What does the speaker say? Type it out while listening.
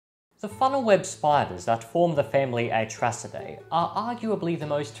The funnel web spiders that form the family Atracidae are arguably the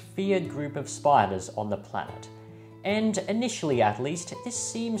most feared group of spiders on the planet, and initially at least, this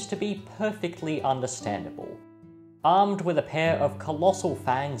seems to be perfectly understandable. Armed with a pair of colossal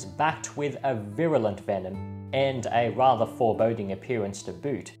fangs backed with a virulent venom, and a rather foreboding appearance to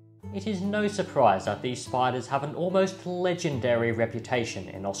boot, it is no surprise that these spiders have an almost legendary reputation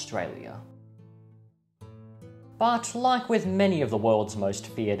in Australia. But like with many of the world's most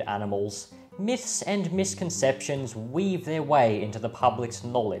feared animals, myths and misconceptions weave their way into the public's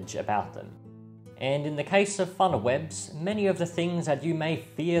knowledge about them. And in the case of funnel webs, many of the things that you may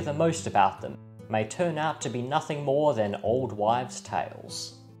fear the most about them may turn out to be nothing more than old wives'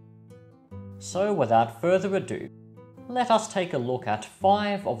 tales. So without further ado, let us take a look at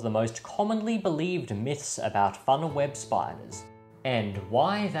 5 of the most commonly believed myths about funnel web spiders, and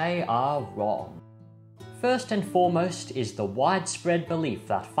why they are wrong. First and foremost is the widespread belief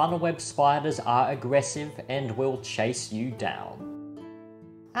that funnel web spiders are aggressive and will chase you down.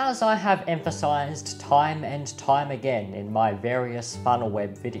 As I have emphasized time and time again in my various funnel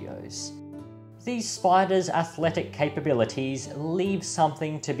web videos, these spiders' athletic capabilities leave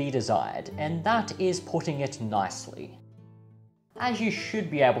something to be desired, and that is putting it nicely. As you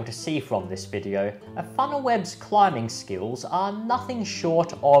should be able to see from this video, a funnel web's climbing skills are nothing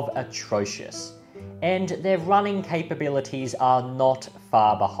short of atrocious, and their running capabilities are not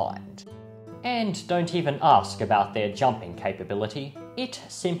far behind. And don't even ask about their jumping capability, it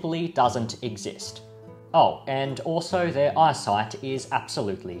simply doesn't exist. Oh, and also their eyesight is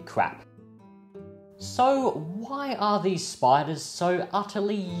absolutely crap. So why are these spiders so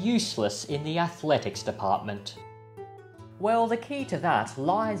utterly useless in the athletics department? Well, the key to that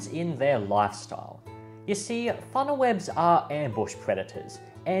lies in their lifestyle. You see, funnel webs are ambush predators,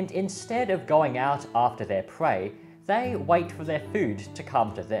 and instead of going out after their prey, they wait for their food to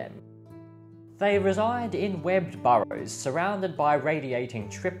come to them. They reside in webbed burrows surrounded by radiating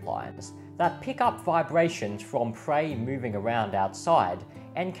triplines that pick up vibrations from prey moving around outside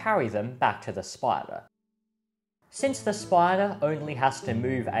and carry them back to the spider. Since the spider only has to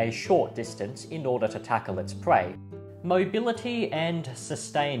move a short distance in order to tackle its prey, mobility and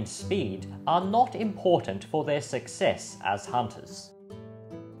sustained speed are not important for their success as hunters.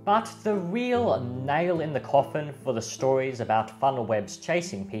 But the real nail in the coffin for the stories about funnel webs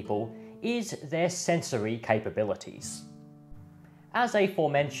chasing people is their sensory capabilities. As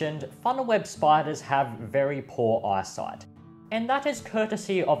aforementioned, funnel web spiders have very poor eyesight, and that is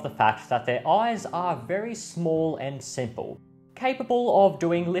courtesy of the fact that their eyes are very small and simple, capable of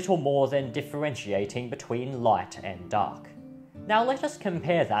doing little more than differentiating between light and dark. Now let us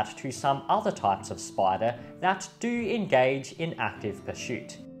compare that to some other types of spider that do engage in active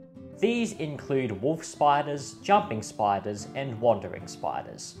pursuit. These include wolf spiders, jumping spiders, and wandering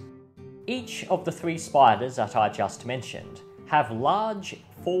spiders. Each of the 3 spiders that I just mentioned have large,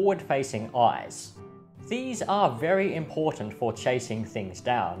 forward-facing eyes. These are very important for chasing things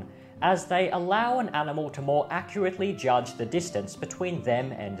down, as they allow an animal to more accurately judge the distance between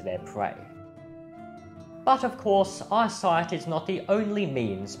them and their prey. But of course, eyesight is not the only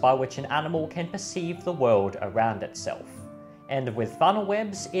means by which an animal can perceive the world around itself. And with funnel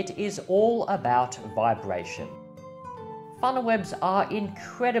webs, it is all about vibration. Funnel webs are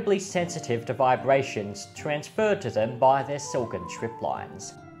incredibly sensitive to vibrations transferred to them by their silken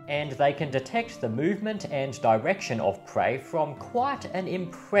triplines, and they can detect the movement and direction of prey from quite an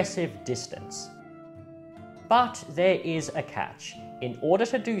impressive distance. But there is a catch. In order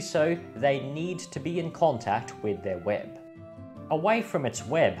to do so, they need to be in contact with their web. Away from its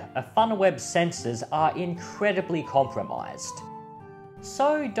web, a funnel web's sensors are incredibly compromised.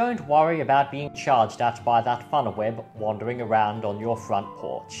 So don't worry about being charged at by that funnel web wandering around on your front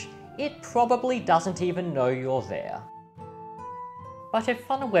porch. It probably doesn't even know you're there. But if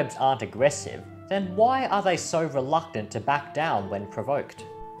funnel webs aren't aggressive, then why are they so reluctant to back down when provoked?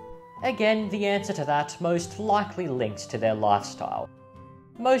 Again, the answer to that most likely links to their lifestyle.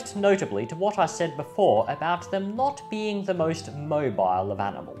 Most notably to what I said before about them not being the most mobile of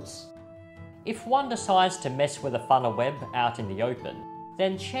animals. If one decides to mess with a funnel web out in the open,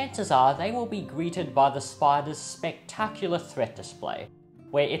 then chances are they will be greeted by the spider's spectacular threat display,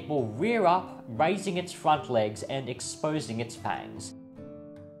 where it will rear up, raising its front legs and exposing its fangs.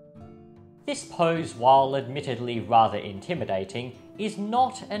 This pose, while admittedly rather intimidating, is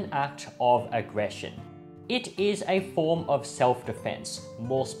not an act of aggression. It is a form of self-defense,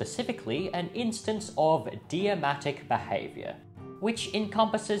 more specifically an instance of diomatic behavior, which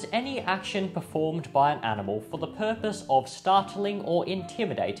encompasses any action performed by an animal for the purpose of startling or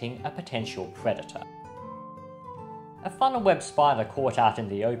intimidating a potential predator. A funnel web spider caught out in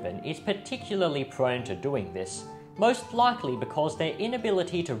the open is particularly prone to doing this, most likely because their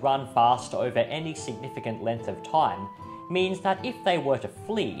inability to run fast over any significant length of time means that if they were to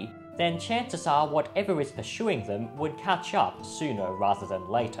flee, then chances are whatever is pursuing them would catch up sooner rather than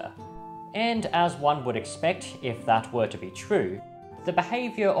later. And as one would expect if that were to be true, the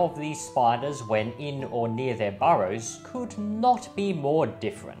behaviour of these spiders when in or near their burrows could not be more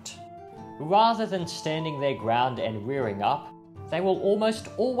different. Rather than standing their ground and rearing up, they will almost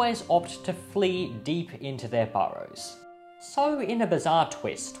always opt to flee deep into their burrows. So in a bizarre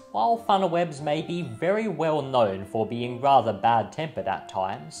twist, while funnel webs may be very well known for being rather bad-tempered at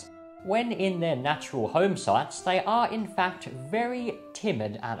times, when in their natural home sites they are in fact very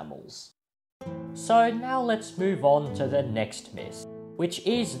timid animals. So now let's move on to the next myth, which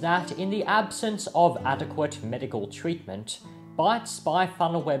is that in the absence of adequate medical treatment, bites by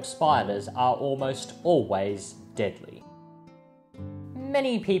funnel web spiders are almost always deadly.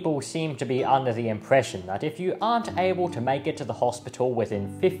 Many people seem to be under the impression that if you aren't able to make it to the hospital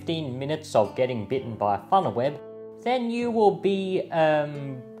within 15 minutes of getting bitten by a funnel web, then you will be,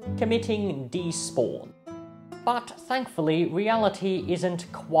 committing despawn. But thankfully, reality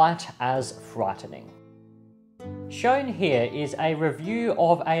isn't quite as frightening. Shown here is a review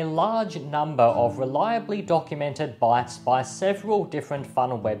of a large number of reliably documented bites by several different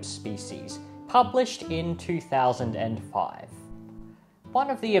funnel web species, published in 2005. One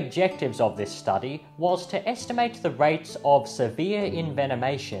of the objectives of this study was to estimate the rates of severe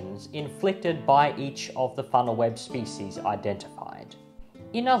envenomations inflicted by each of the funnel web species identified.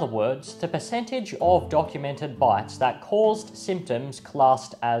 In other words, the percentage of documented bites that caused symptoms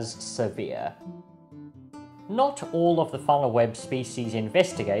classed as severe. Not all of the funnel web species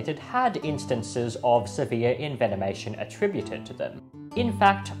investigated had instances of severe envenomation attributed to them. In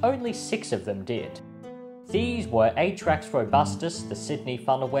fact, only 6 of them did. These were Atrax robustus, the Sydney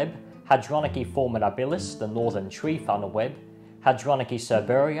funnel web, Hadronyche formidabilis, the northern tree funnel web, Hadronyche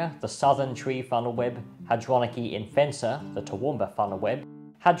cerburea, the southern tree funnel web, Hadronyche infensa, the Toowoomba funnel web,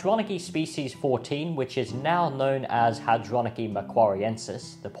 Hadronyche species 14, which is now known as Hadronyche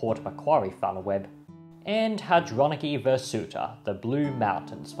macquariensis, the Port Macquarie funnel web, and Hadronyche virsuta, the Blue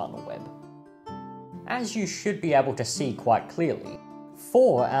Mountains funnel web. As you should be able to see quite clearly,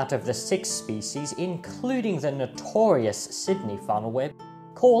 4 out of the 6 species, including the notorious Sydney funnel web,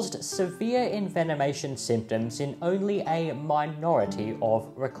 caused severe envenomation symptoms in only a minority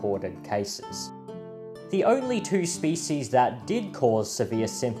of recorded cases. The only 2 species that did cause severe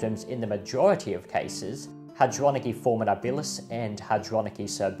symptoms in the majority of cases, Hadronyche formidabilis and Hadronyche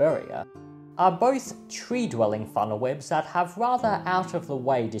cerburea, are both tree-dwelling funnel webs that have rather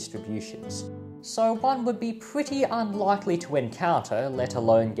out-of-the-way distributions, so one would be pretty unlikely to encounter, let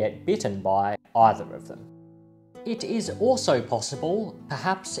alone get bitten by, either of them. It is also possible,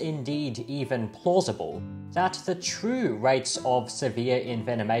 perhaps indeed even plausible, that the true rates of severe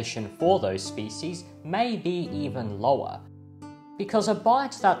envenomation for those species may be even lower, because a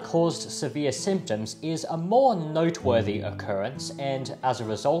bite that caused severe symptoms is a more noteworthy occurrence and, as a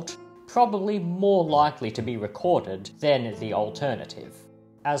result, probably more likely to be recorded than the alternative.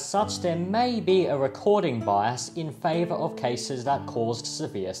 As such, there may be a recording bias in favour of cases that caused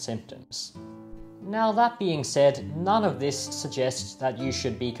severe symptoms. Now that being said, none of this suggests that you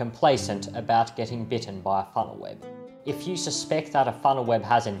should be complacent about getting bitten by a funnel web. If you suspect that a funnel web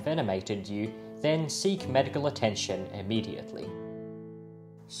has envenomated you, then seek medical attention immediately.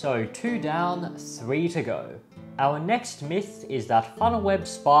 So 2 down, 3 to go. Our next myth is that funnel web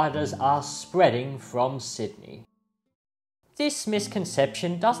spiders are spreading from Sydney. This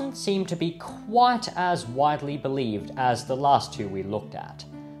misconception doesn't seem to be quite as widely believed as the last 2 we looked at.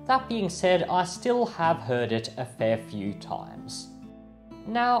 That being said, I still have heard it a fair few times.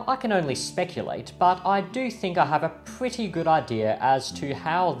 Now, I can only speculate, but I do think I have a pretty good idea as to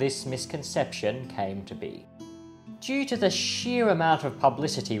how this misconception came to be. Due to the sheer amount of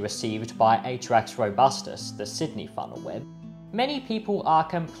publicity received by Atrax robustus, the Sydney funnel web, many people are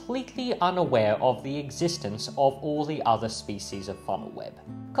completely unaware of the existence of all the other species of funnel web.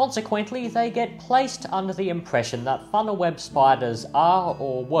 Consequently, they get placed under the impression that funnel web spiders are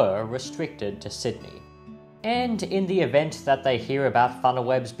or were restricted to Sydney. And in the event that they hear about funnel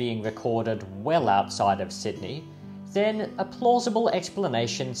webs being recorded well outside of Sydney, then a plausible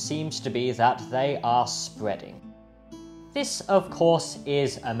explanation seems to be that they are spreading. This, of course,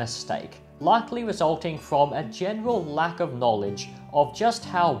 is a mistake, likely resulting from a general lack of knowledge of just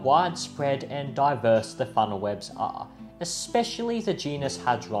how widespread and diverse the funnel webs are, especially the genus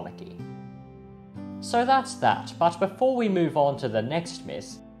Hadronyche. So that's that, but before we move on to the next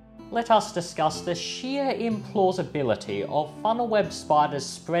myth, let us discuss the sheer implausibility of funnel web spiders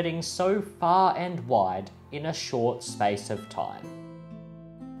spreading so far and wide in a short space of time.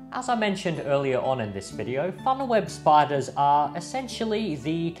 As I mentioned earlier on in this video, funnel web spiders are essentially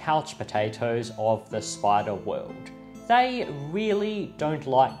the couch potatoes of the spider world. They really don't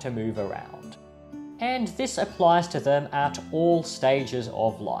like to move around. And this applies to them at all stages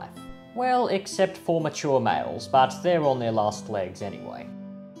of life. Well, except for mature males, but they're on their last legs anyway.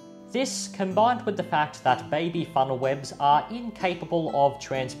 This, combined with the fact that baby funnel webs are incapable of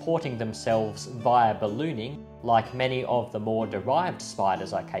transporting themselves via ballooning, like many of the more derived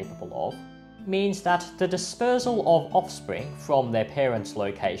spiders are capable of, means that the dispersal of offspring from their parents'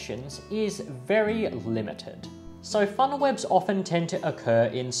 locations is very limited. So funnel webs often tend to occur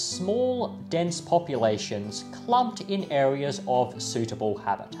in small, dense populations clumped in areas of suitable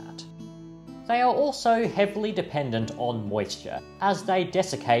habitat. They are also heavily dependent on moisture, as they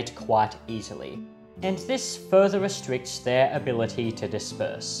desiccate quite easily, and this further restricts their ability to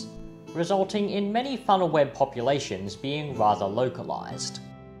disperse, resulting in many funnel web populations being rather localized.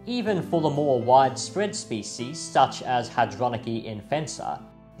 Even for the more widespread species, such as Hadronyche infensa,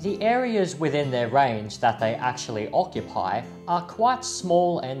 the areas within their range that they actually occupy are quite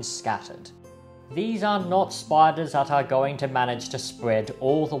small and scattered. These are not spiders that are going to manage to spread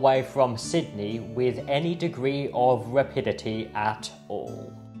all the way from Sydney with any degree of rapidity at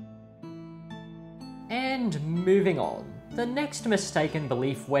all. And moving on, the next mistaken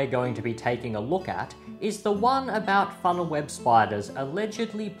belief we're going to be taking a look at is the one about funnel web spiders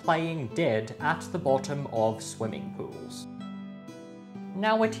allegedly playing dead at the bottom of swimming pools.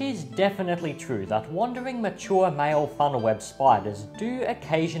 Now, it is definitely true that wandering mature male funnel web spiders do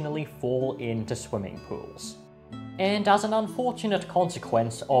occasionally fall into swimming pools. And as an unfortunate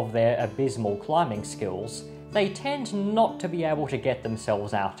consequence of their abysmal climbing skills, they tend not to be able to get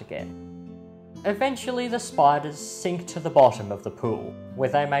themselves out again. Eventually the spiders sink to the bottom of the pool, where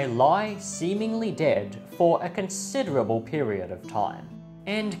they may lie seemingly dead for a considerable period of time,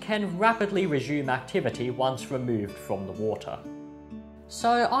 and can rapidly resume activity once removed from the water. So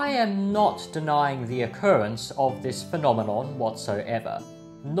I am not denying the occurrence of this phenomenon whatsoever,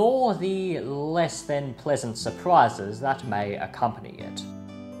 nor the less than pleasant surprises that may accompany it.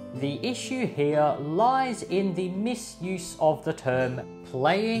 The issue here lies in the misuse of the term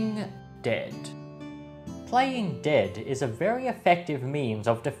playing dead. Playing dead is a very effective means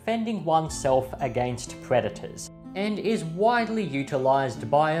of defending oneself against predators, and is widely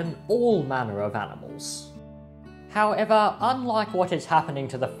utilised by all manner of animals. However, unlike what is happening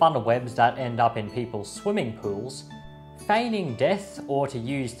to the funnel webs that end up in people's swimming pools, feigning death, or to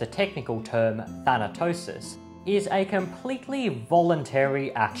use the technical term thanatosis, is a completely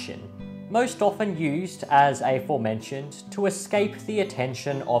voluntary action, most often used, as aforementioned, to escape the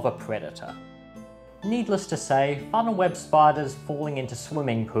attention of a predator. Needless to say, funnel web spiders falling into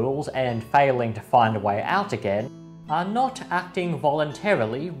swimming pools and failing to find a way out again are not acting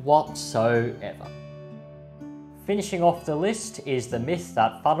voluntarily whatsoever. Finishing off the list is the myth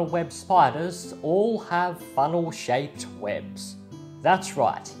that funnel web spiders all have funnel-shaped webs. That's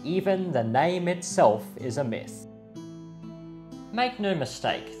right, even the name itself is a myth. Make no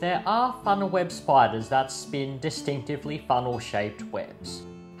mistake, there are funnel web spiders that spin distinctively funnel-shaped webs.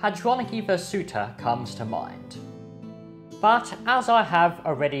 Hadronyche hirsuta comes to mind. But as I have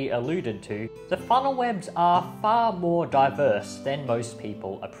already alluded to, the funnel webs are far more diverse than most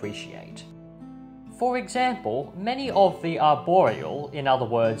people appreciate. For example, many of the arboreal, in other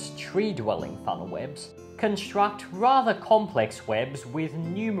words tree-dwelling funnel webs, construct rather complex webs with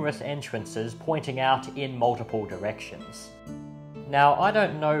numerous entrances pointing out in multiple directions. Now, I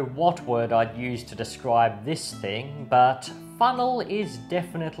don't know what word I'd use to describe this thing, but funnel is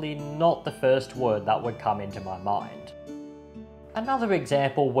definitely not the first word that would come into my mind. Another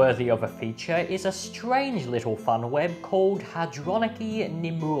example worthy of a feature is a strange little funnel web called Hadronyche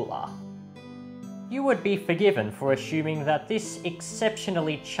nimula. You would be forgiven for assuming that this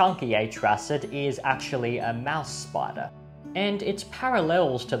exceptionally chunky Atracid is actually a mouse spider, and its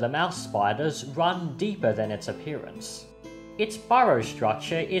parallels to the mouse spiders run deeper than its appearance. Its burrow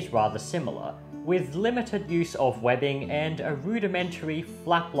structure is rather similar, with limited use of webbing and a rudimentary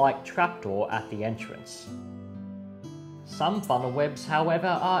flap-like trapdoor at the entrance. Some funnel webs,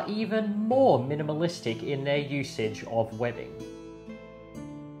 however, are even more minimalistic in their usage of webbing.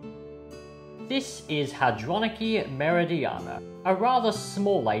 This is Hadronyche meridiana, a rather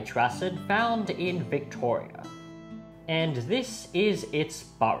small Atracid found in Victoria. And this is its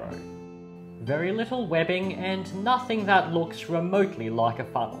burrow. Very little webbing and nothing that looks remotely like a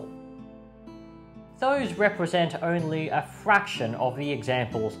funnel. those represent only a fraction of the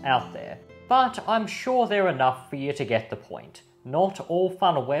examples out there, but I'm sure they're enough for you to get the point. Not all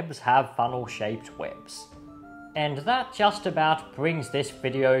funnel webs have funnel-shaped webs. And that just about brings this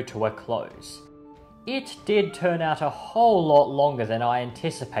video to a close. It did turn out a whole lot longer than I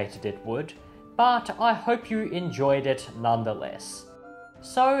anticipated it would, but I hope you enjoyed it nonetheless.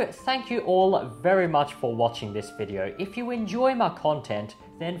 So thank you all very much for watching this video. If you enjoy my content,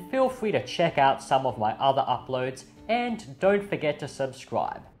 then feel free to check out some of my other uploads, and don't forget to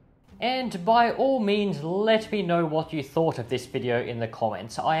subscribe. And by all means, let me know what you thought of this video in the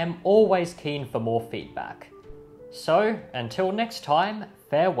comments. I am always keen for more feedback. So, until next time,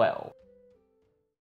 farewell.